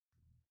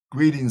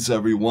Greetings,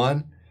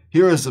 everyone.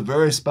 Here is a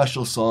very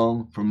special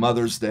song for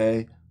Mother's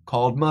Day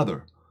called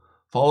Mother,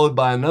 followed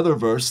by another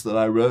verse that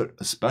I wrote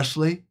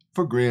especially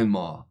for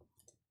Grandma.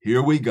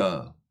 Here we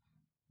go.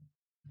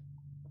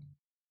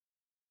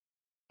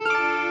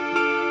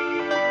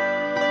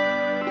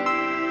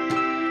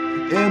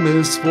 M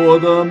is for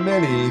the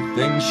many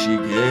things she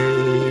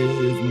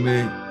gave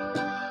me.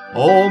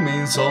 O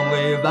means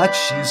only that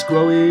she's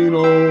growing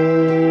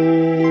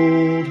old.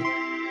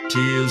 T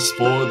is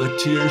for the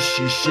tears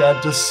she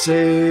shed to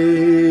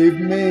save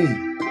me.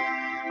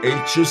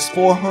 H is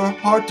for her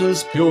heart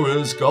as pure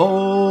as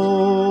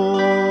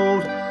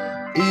gold.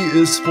 E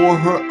is for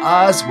her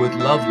eyes with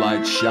love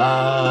light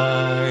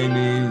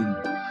shining.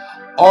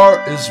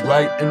 R is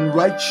right and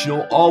right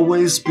she'll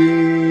always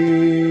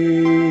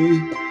be.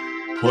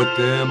 Put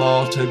them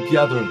all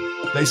together,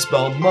 they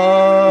spell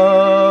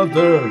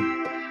mother,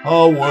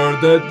 a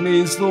word that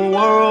means the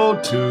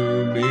world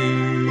to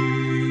me.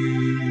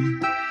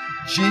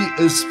 G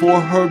is for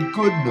her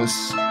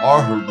goodness,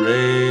 R her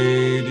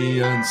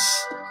radiance.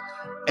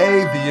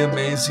 A, the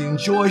amazing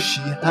joy she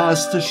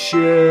has to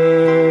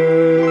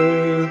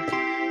share.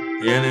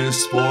 N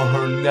is for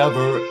her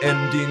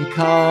never-ending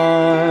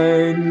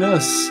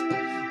kindness.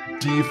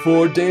 D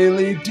for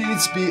daily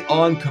deeds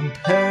beyond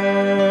compare.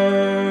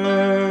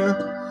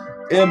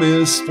 M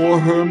is for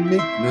her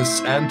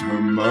meekness and her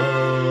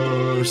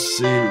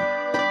mercy.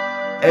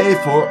 A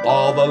for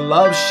all the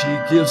love she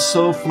gives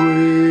so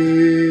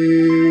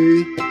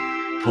free.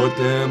 Put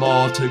them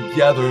all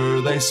together,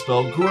 they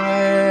spell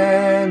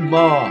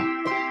Grandma,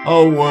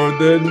 a word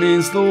that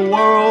means the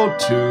world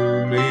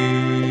to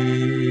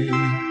me.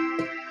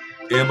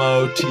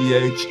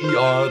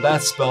 M-O-T-H-E-R,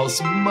 that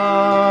spells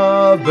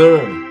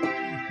mother.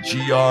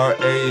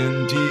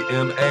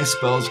 G-R-A-N-D-M-A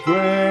spells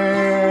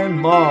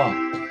Grandma,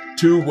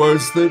 two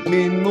words that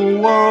mean the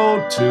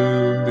world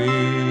to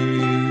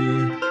me.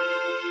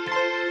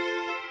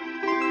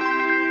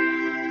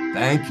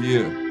 Thank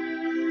you.